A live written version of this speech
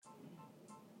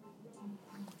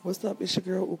What's up? It's your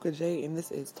girl Uka J, and this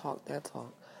is Talk That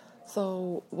Talk.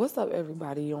 So, what's up,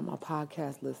 everybody, on my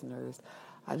podcast listeners?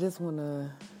 I just want to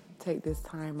take this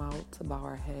time out to bow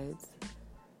our heads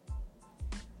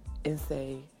and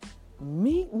say,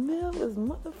 Meek Mill is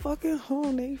motherfucking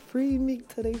home. They free Meek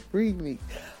till they free Meek.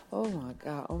 Oh my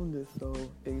God, I'm just so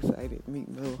excited. Meek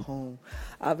Mill home.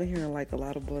 I've been hearing like a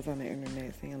lot of buzz on the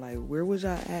internet saying like, where was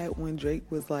y'all at when Drake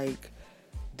was like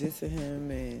dissing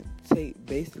him and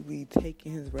basically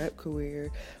taking his rap career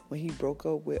when he broke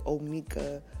up with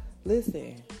Omika?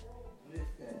 Listen,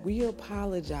 we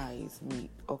apologize, Meek,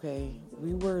 okay?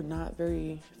 We were not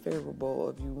very favorable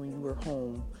of you when you were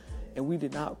home, and we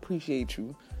did not appreciate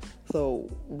you. So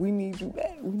we need you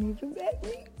back. We need you back,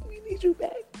 Meek. We need you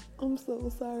back. I'm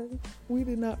so sorry. We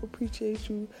did not appreciate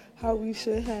you how we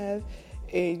should have.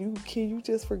 And can you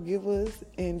just forgive us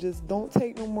and just don't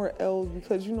take no more L's,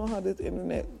 because you know how this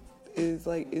internet is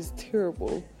like, it's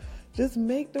terrible. Just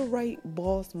make the right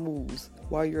boss moves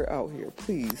while you're out here,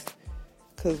 please.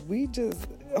 Because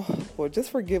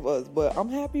just forgive us. But I'm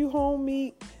happy you home,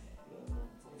 Meek.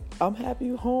 I'm happy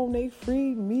you home. They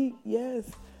freed Meek,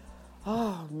 yes.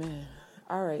 Oh, man.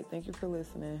 All right, thank you for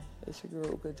listening. It's your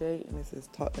girl, Uka J, and this is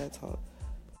Talk That Talk.